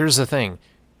 But here's the thing,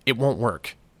 it won't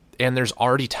work. And there's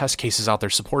already test cases out there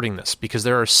supporting this because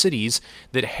there are cities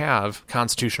that have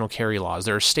constitutional carry laws.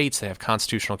 There are states that have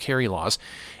constitutional carry laws,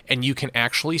 and you can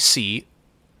actually see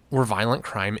where violent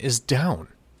crime is down.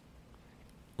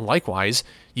 Likewise,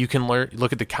 you can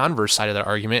look at the converse side of that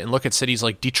argument and look at cities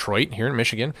like Detroit here in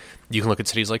Michigan. You can look at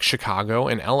cities like Chicago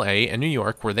and LA and New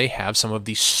York where they have some of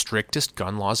the strictest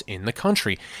gun laws in the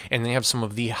country. And they have some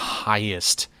of the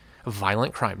highest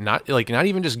violent crime, not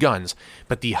even just guns,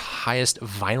 but the highest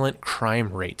violent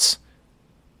crime rates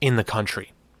in the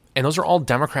country. And those are all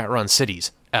Democrat-run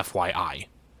cities, FYI.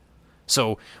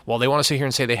 So while they want to sit here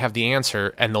and say they have the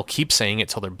answer and they'll keep saying it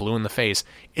till they're blue in the face,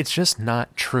 it's just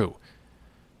not true.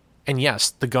 And yes,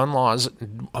 the gun laws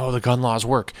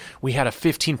work. We had a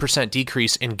 15%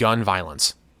 decrease in gun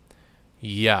violence.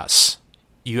 Yes,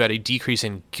 you had a decrease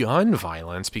in gun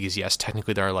violence because, yes,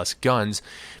 technically there are less guns,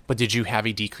 but did you have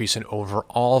a decrease in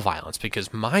overall violence?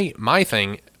 Because my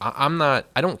thing, I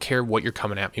don't care what you're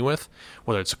coming at me with,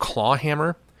 whether it's a claw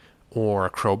hammer or a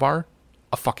crowbar,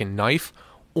 a fucking knife,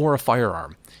 or a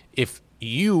firearm. If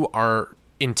you are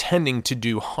intending to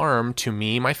do harm to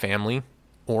me, my family,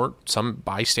 or some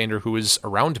bystander who is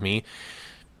around me,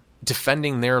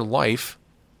 defending their life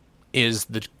is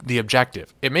the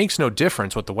objective. It makes no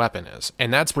difference what the weapon is.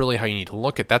 And that's really how you need to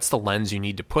look at. That's the lens you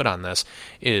need to put on this,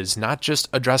 is not just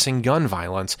addressing gun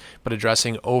violence, but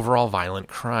addressing overall violent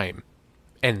crime.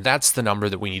 And that's the number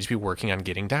that we need to be working on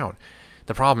getting down.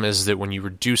 The problem is that when you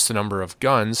reduce the number of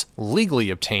guns legally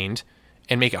obtained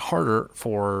and make it harder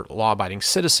for law-abiding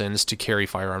citizens to carry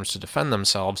firearms to defend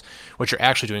themselves. What you're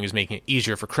actually doing is making it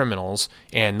easier for criminals,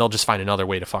 and they'll just find another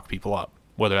way to fuck people up,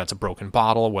 whether that's a broken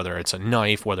bottle, whether it's a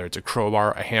knife, whether it's a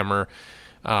crowbar, a hammer,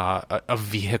 a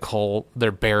vehicle,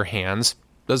 their bare hands.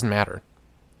 Doesn't matter.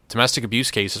 Domestic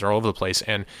abuse cases are all over the place,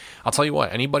 and I'll tell you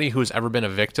what, anybody who's ever been a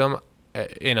victim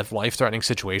in a life-threatening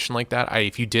situation like that,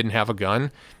 if you didn't have a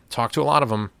gun, talk to a lot of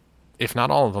them, if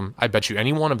not all of them. I bet you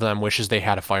any one of them wishes they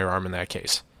had a firearm in that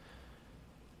case.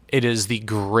 It is the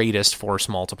greatest force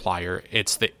multiplier.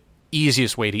 It's the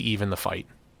easiest way to even the fight.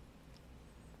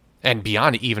 And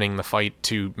beyond evening the fight,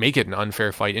 to make it an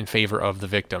unfair fight in favor of the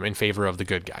victim, in favor of the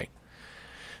good guy.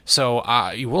 So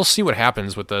we'll see what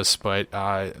happens with this, but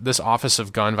this Office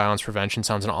of Gun Violence Prevention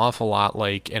sounds an awful lot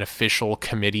like an official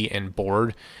committee and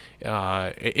board.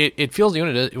 It feels,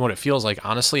 what it feels like,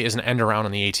 honestly, is an end around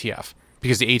on the ATF.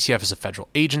 Because the ATF is a federal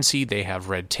agency, they have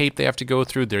red tape they have to go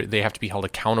through, they have to be held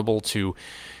accountable to,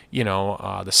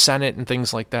 the Senate and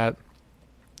things like that.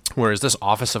 Whereas this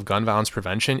Office of Gun Violence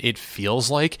Prevention, it feels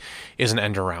like, is an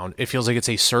end around. It feels like it's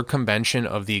a circumvention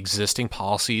of the existing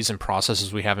policies and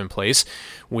processes we have in place,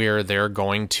 where they're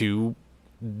going to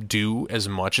do as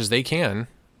much as they can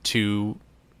to,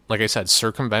 like I said,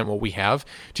 circumvent what we have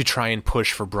to try and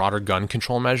push for broader gun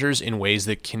control measures in ways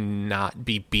that cannot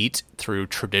be beat through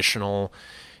traditional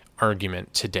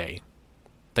argument today.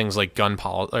 Things like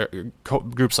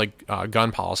groups like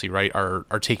gun policy, right,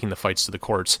 are taking the fights to the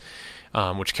courts,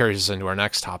 which carries us into our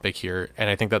next topic here. And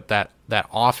I think that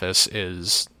office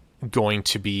is going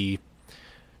to be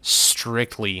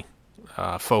strictly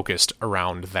focused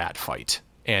around that fight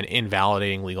and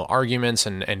invalidating legal arguments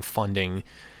and funding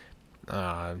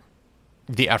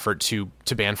the effort to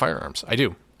ban firearms. I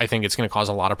do. I think it's going to cause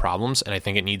a lot of problems, and I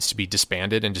think it needs to be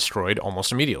disbanded and destroyed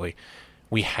almost immediately.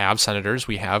 We have senators,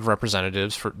 we have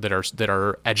representatives that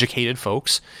are educated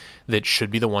folks that should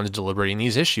be the ones deliberating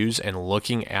these issues and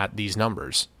looking at these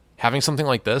numbers. Having something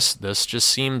like this just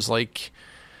seems like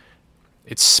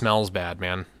it smells bad,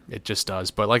 man. It just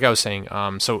does. But like I was saying,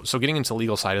 so getting into the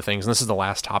legal side of things, and this is the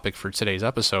last topic for today's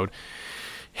episode,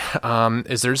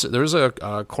 is there's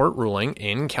a court ruling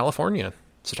in California,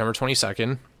 September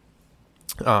 22nd,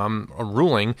 a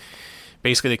ruling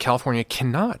basically that California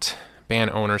cannot ban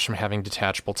owners from having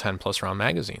detachable 10-plus round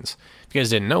magazines. If you guys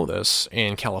didn't know this,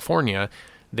 in California,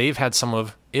 they've had some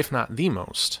of, if not the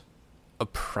most,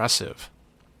 oppressive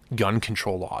gun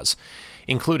control laws,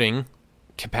 including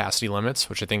capacity limits,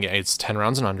 which I think it's 10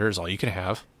 rounds and under is all you can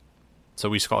have. So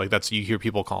we just call you hear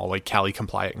people call like Cali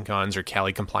compliant guns or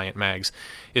Cali compliant mags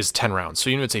is 10 rounds. So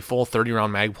even if it's a full 30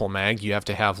 round Magpul mag, you have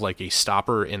to have like a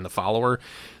stopper in the follower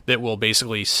that will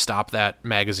basically stop that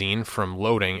magazine from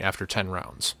loading after 10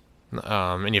 rounds.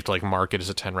 And you have to like mark it as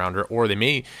a 10 rounder, or they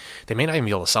may not even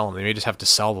be able to sell them. They may just have to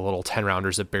sell the little 10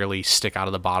 rounders that barely stick out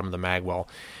of the bottom of the mag well.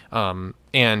 And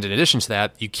in addition to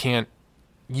that, you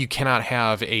cannot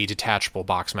have a detachable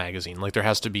box magazine. Like there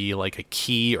has to be like a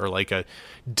key or like a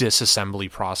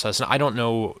disassembly process. And I don't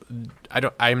know, I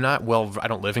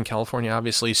don't live in California,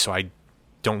 obviously, so I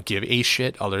don't give a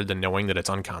shit other than knowing that it's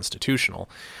unconstitutional.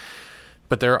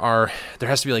 But there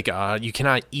has to be like you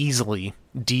cannot easily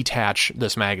detach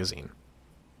this magazine.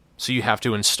 So you have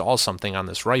to install something on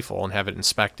this rifle and have it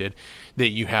inspected that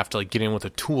you have to like get in with a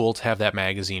tool to have that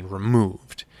magazine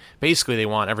removed. Basically, they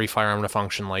want every firearm to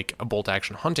function like a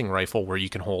bolt-action hunting rifle where you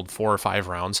can hold 4 or 5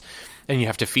 rounds, and you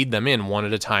have to feed them in one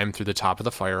at a time through the top of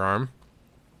the firearm,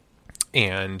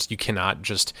 and you cannot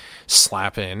just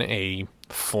slap in a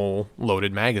full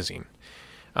loaded magazine.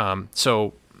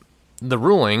 So the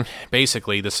ruling,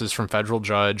 basically, this is from federal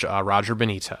judge Roger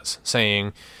Benitez,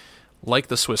 saying, like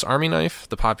the Swiss Army knife,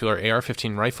 the popular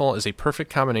AR-15 rifle is a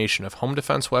perfect combination of home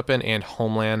defense weapon and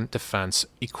homeland defense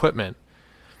equipment.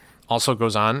 Also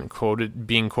goes on,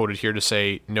 being quoted here to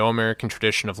say, no American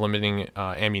tradition of limiting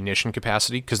ammunition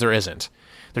capacity, because there isn't.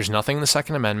 There's nothing in the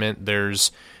Second Amendment.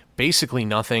 There's basically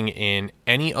nothing in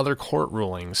any other court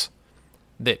rulings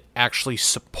that actually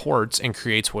supports and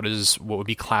creates what would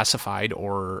be classified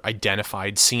or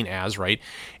identified, seen as, right,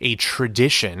 a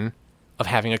tradition of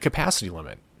having a capacity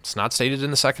limit. It's not stated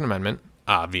in the Second Amendment,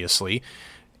 obviously,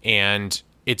 and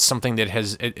it's something that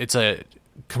it's a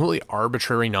completely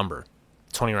arbitrary number.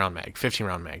 20-round mag,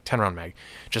 15-round mag, 10-round mag,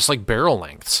 just like barrel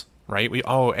lengths, right?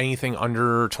 Anything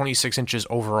under 26 inches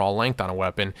overall length on a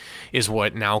weapon is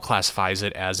what now classifies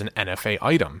it as an NFA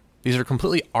item. These are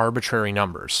completely arbitrary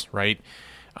numbers, right?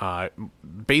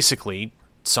 Basically,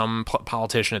 some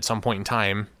politician at some point in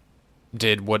time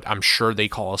did what I'm sure they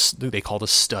called a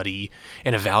study,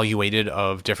 and evaluation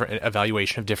of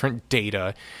different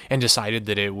data, and decided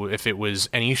that if it was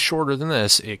any shorter than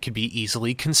this, it could be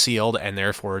easily concealed, and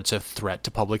therefore it's a threat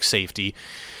to public safety,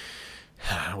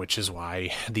 which is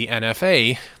why the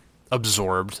NFA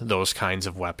absorbed those kinds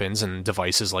of weapons and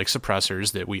devices like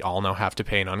suppressors that we all now have to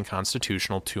pay an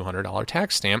unconstitutional $200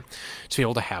 tax stamp to be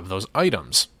able to have those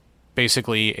items.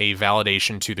 Basically a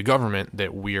validation to the government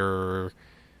that we're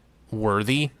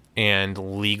worthy and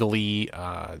legally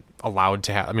allowed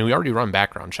to have. I mean, we already run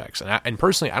background checks, and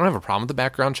personally, I don't have a problem with the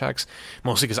background checks,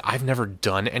 mostly because I've never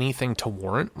done anything to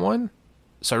warrant one,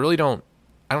 so I don't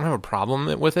have a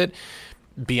problem with it.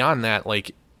 Beyond that,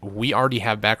 like, we already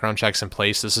have background checks in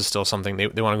place. This is still something they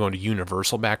want to go into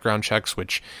universal background checks,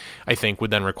 which I think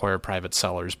would then require private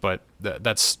sellers, but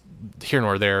that's here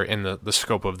nor there in the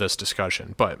scope of this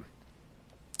discussion. But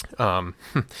one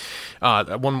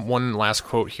last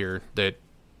quote here, that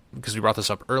because we brought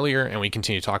this up earlier and we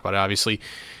continue to talk about it, obviously,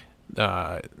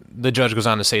 the judge goes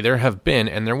on to say, there have been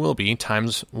and there will be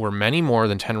times where many more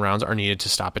than 10 rounds are needed to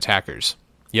stop attackers.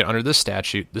 Yet under this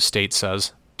statute, the state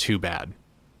says, too bad.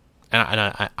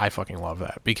 And I fucking love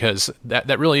that, because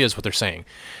that really is what they're saying.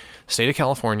 The state of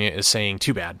California is saying,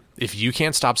 too bad. If you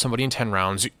can't stop somebody in 10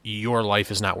 rounds, your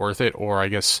life is not worth it. Or I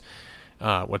guess,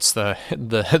 what's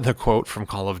the quote from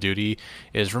Call of Duty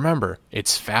is, remember,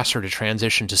 it's faster to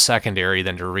transition to secondary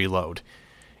than to reload.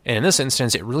 And in this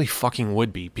instance, it really fucking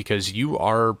would be, because you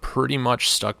are pretty much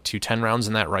stuck to 10 rounds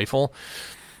in that rifle.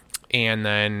 And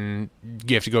then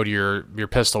you have to go to your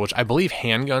pistol, which I believe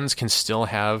handguns can still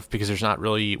have, because there's not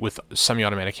really, with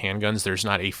semi-automatic handguns, there's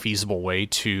not a feasible way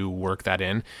to work that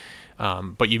in.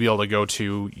 But you'd be able to go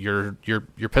to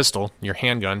your pistol, your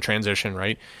handgun transition,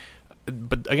 right?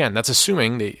 But again, that's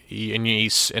assuming that in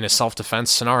a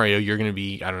self-defense scenario, you're going to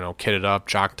be, I don't know, kitted up,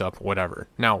 jocked up, whatever.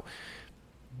 Now,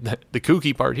 the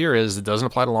kooky part here is it doesn't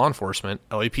apply to law enforcement.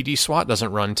 LAPD SWAT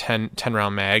doesn't run 10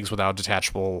 round mags without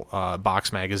detachable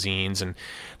box magazines, and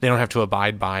they don't have to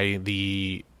abide by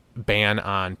the ban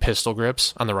on pistol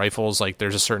grips on the rifles. Like,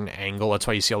 there's a certain angle. That's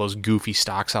why you see all those goofy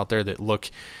stocks out there that look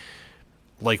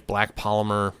like black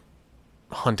polymer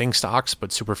hunting stocks,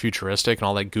 but super futuristic, and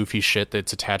all that goofy shit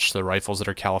that's attached to the rifles that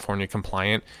are California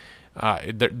compliant.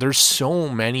 There's so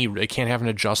many. It can't have an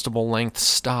adjustable length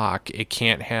stock. It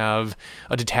can't have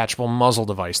a detachable muzzle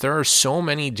device. There are so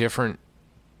many different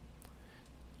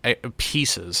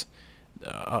pieces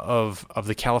of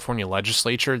the California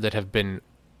legislature that have been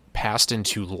passed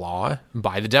into law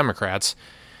by the Democrats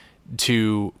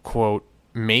to, quote,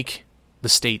 make the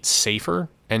state safer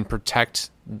and protect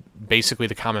basically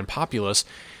the common populace.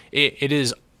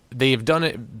 They've done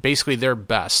it basically their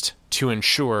best to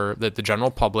ensure that the general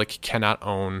public cannot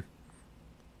own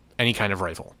any kind of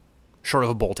rifle, short of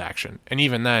a bolt action. And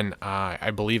even then,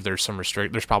 I believe there's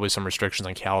probably some restrictions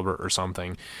on caliber or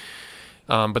something.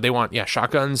 But they want,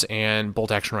 shotguns and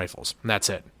bolt action rifles, and that's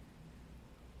it.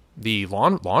 The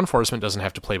law enforcement doesn't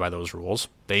have to play by those rules.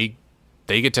 They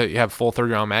get to have full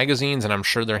 30-round magazines, and I'm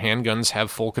sure their handguns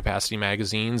have full capacity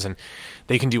magazines, and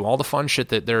they can do all the fun shit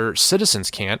that their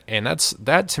citizens can't. And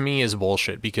that to me is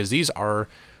bullshit, because these are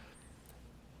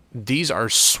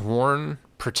sworn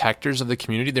protectors of the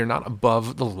community. They're not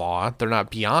above the law. They're not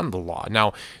beyond the law.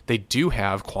 Now, they do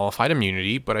have qualified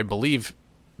immunity, but I believe,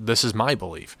 this is my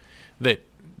belief, that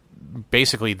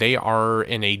basically they are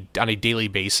on a daily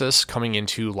basis coming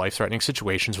into life-threatening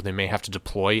situations where they may have to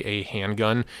deploy a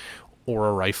handgun or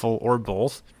a rifle or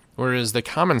both, whereas the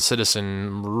common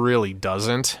citizen really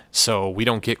doesn't. So we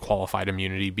don't get qualified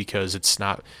immunity, because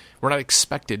we're not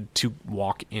expected to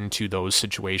walk into those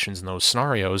situations and those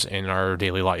scenarios in our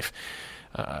daily life.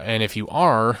 And if you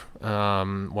are,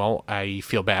 well, I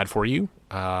feel bad for you.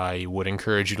 I would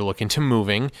encourage you to look into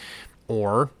moving,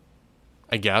 or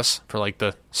I guess for like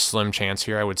the slim chance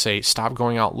here, I would say stop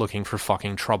going out looking for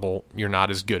fucking trouble. You're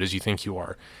not as good as you think you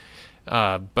are.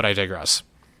 But I digress.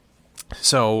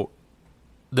 So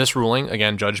this ruling,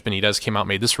 again, Judge Benitez came out,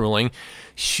 made this ruling.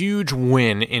 Huge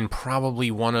win in probably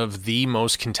one of the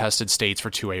most contested states for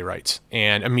 2A rights.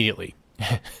 And immediately,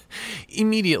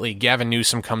 Gavin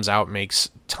Newsom comes out, makes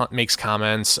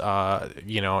comments, and I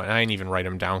didn't even write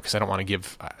them down because I don't want to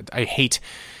I hate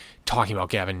talking about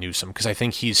Gavin Newsom, because I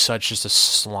think he's such just a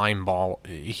slime ball.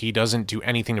 He doesn't do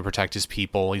anything to protect his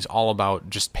people. He's all about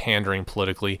just pandering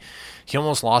politically. He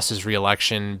almost lost his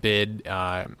re-election bid.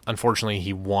 Unfortunately,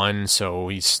 he won, so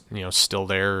he's still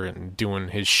there and doing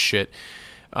his shit.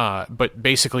 But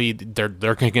basically,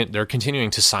 they're continuing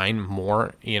to sign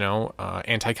more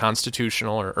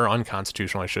anti-constitutional or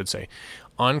unconstitutional, I should say,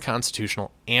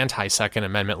 unconstitutional anti-Second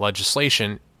Amendment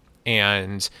legislation,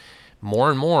 and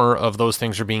more and more of those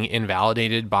things are being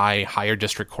invalidated by higher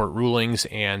district court rulings,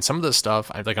 and some of this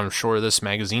stuff, I'm sure this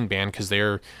magazine ban, because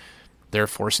they're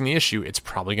forcing the issue, it's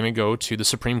probably going to go to the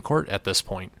Supreme Court at this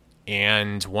point.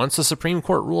 And once the Supreme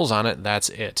Court rules on it, that's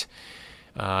it.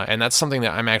 And that's something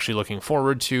that I'm actually looking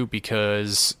forward to,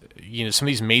 because some of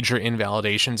these major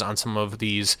invalidations on some of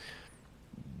the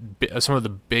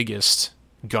biggest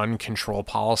gun control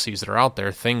policies that are out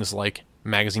there, things like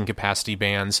magazine capacity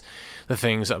bans, the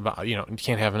things about you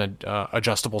can't have an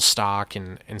adjustable stock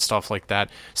and stuff like that.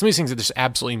 Some of these things that just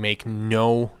absolutely make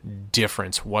no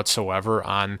difference whatsoever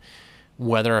on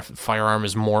whether a firearm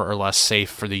is more or less safe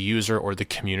for the user or the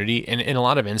community. And in a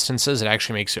lot of instances, it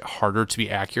actually makes it harder to be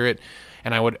accurate.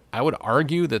 And I would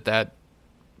argue that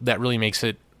really makes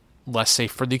it less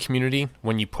safe for the community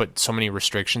when you put so many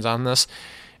restrictions on this,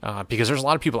 because there's a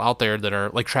lot of people out there that are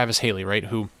like Travis Haley, right?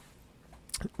 Who,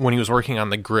 when he was working on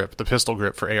the pistol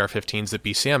grip for AR-15s that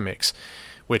BCM makes,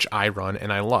 which I run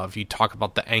and I love, you talk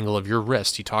about the angle of your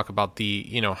wrist. You talk about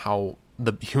how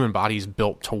the human body is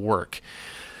built to work.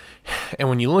 And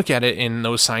when you look at it in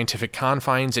those scientific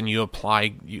confines and you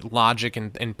apply logic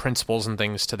and principles and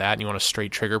things to that, and you want a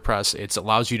straight trigger press, it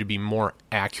allows you to be more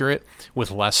accurate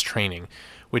with less training,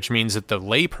 which means that the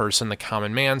layperson, the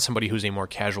common man, somebody who's a more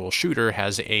casual shooter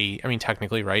has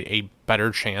technically, right, a better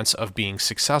chance of being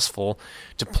successful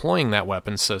deploying that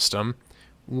weapon system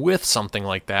with something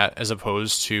like that, as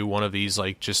opposed to one of these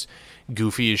like just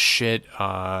goofy as shit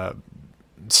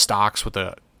stocks with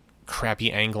a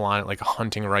crappy angle on it, like a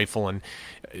hunting rifle, and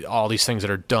all these things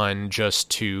that are done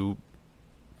just to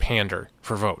pander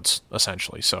for votes,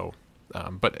 essentially. So,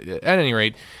 but at any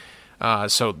rate,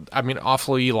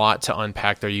 awfully a lot to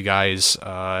unpack there, you guys.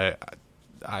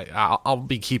 I'll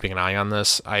be keeping an eye on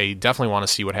this. I definitely want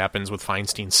to see what happens with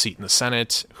Feinstein's seat in the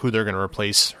Senate, who they're going to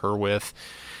replace her with,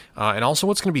 and also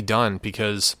what's going to be done,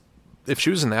 because if she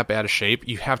was in that bad a shape,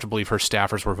 you have to believe her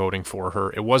staffers were voting for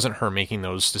her. It wasn't her making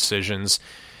those decisions.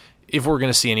 If we're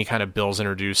going to see any kind of bills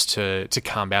introduced to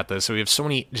combat this, so we have so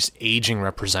many just aging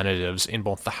representatives in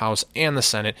both the House and the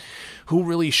Senate who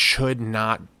really should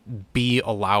not be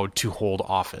allowed to hold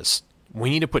office. We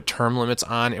need to put term limits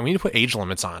on, and we need to put age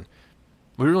limits on.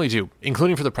 We really do,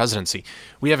 including for the presidency.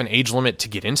 We have an age limit to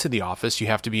get into the office. You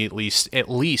have to be at least,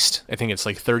 I think it's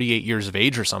like 38 years of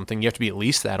age or something. You have to be at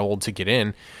least that old to get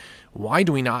in. Why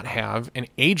do we not have an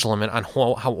age limit on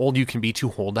how old you can be to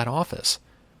hold that office?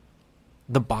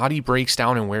 The body breaks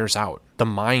down and wears out. The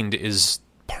mind is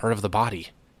part of the body.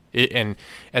 And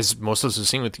as most of us have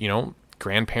seen with,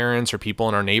 grandparents or people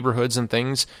in our neighborhoods and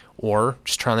things, or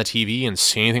just turn on the TV and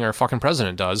see anything our fucking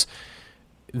president does,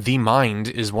 the mind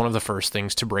is one of the first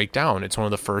things to break down. It's one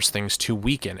of the first things to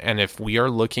weaken. And if we are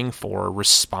looking for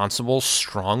responsible,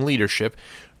 strong leadership,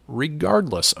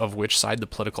 regardless of which side the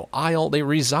political aisle they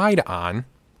reside on,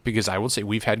 because I will say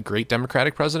we've had great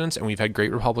Democratic presidents and we've had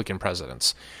great Republican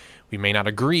presidents. We may not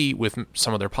agree with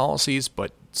some of their policies,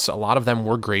 but a lot of them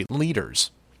were great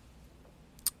leaders.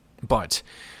 But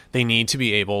they need to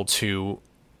be able to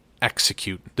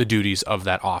execute the duties of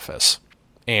that office.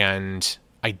 And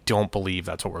I don't believe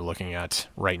that's what we're looking at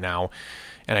right now.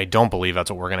 And I don't believe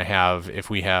that's what we're going to have if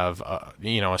we have,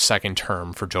 a second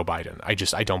term for Joe Biden.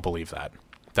 I don't believe that.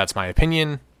 That's my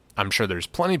opinion. I'm sure there's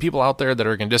plenty of people out there that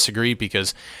are going to disagree,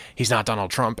 because he's not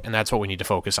Donald Trump, and that's what we need to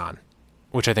focus on,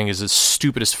 which I think is the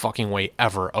stupidest fucking way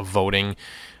ever of voting.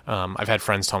 I've had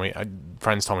friends tell me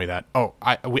that,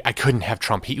 I couldn't have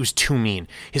Trump. He was too mean.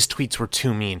 His tweets were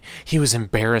too mean. He was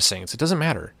embarrassing. So it doesn't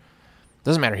matter. It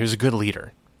doesn't matter. He was a good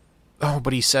leader. Oh,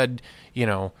 but he said,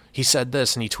 he said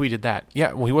this and he tweeted that.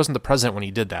 Yeah, well, he wasn't the president when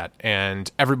he did that.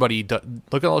 And everybody,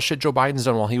 look at all the shit Joe Biden's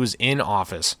done while he was in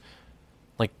office.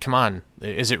 Like, come on,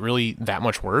 is it really that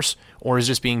much worse? Or is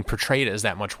it just being portrayed as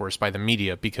that much worse by the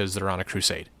media because they're on a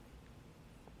crusade?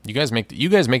 You guys make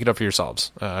it up for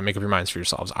yourselves. Make up your minds for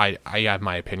yourselves. I have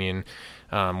my opinion,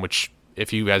 which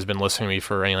if you guys have been listening to me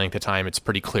for any length of time, it's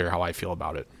pretty clear how I feel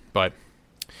about it. But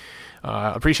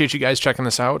appreciate you guys checking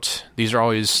this out. These are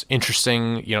always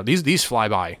interesting. These fly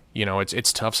by.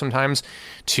 It's tough sometimes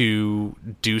to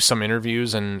do some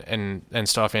interviews and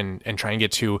stuff and try and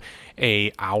get to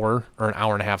an hour or an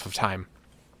hour and a half of time.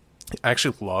 I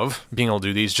actually love being able to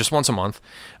do these just once a month,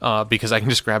 because I can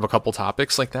just grab a couple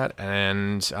topics like that,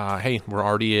 and hey, we're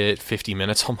already at 50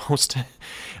 minutes almost,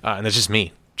 and it's just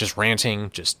me, just ranting,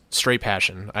 just straight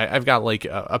passion. I've got like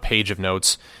a page of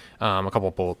notes, a couple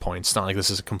of bullet points. It's not like this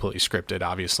is completely scripted,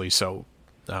 obviously, so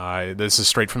this is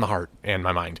straight from the heart and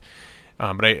my mind.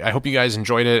 But I hope you guys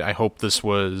enjoyed it. I hope this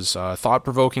was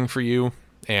thought-provoking for you,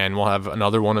 and we'll have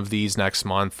another one of these next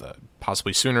month,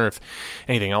 possibly sooner if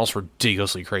anything else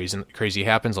ridiculously crazy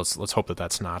happens. Let's hope that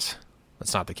that's not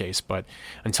that's not the case. But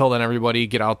until then, everybody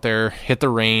get out there, hit the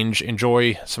range,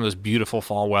 enjoy some of this beautiful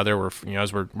fall weather.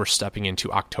 As we're stepping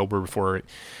into October before it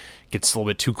gets a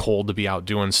little bit too cold to be out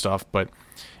doing stuff. But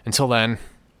until then,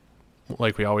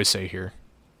 like we always say here,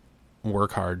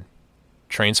 work hard,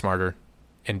 train smarter,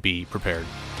 and be prepared.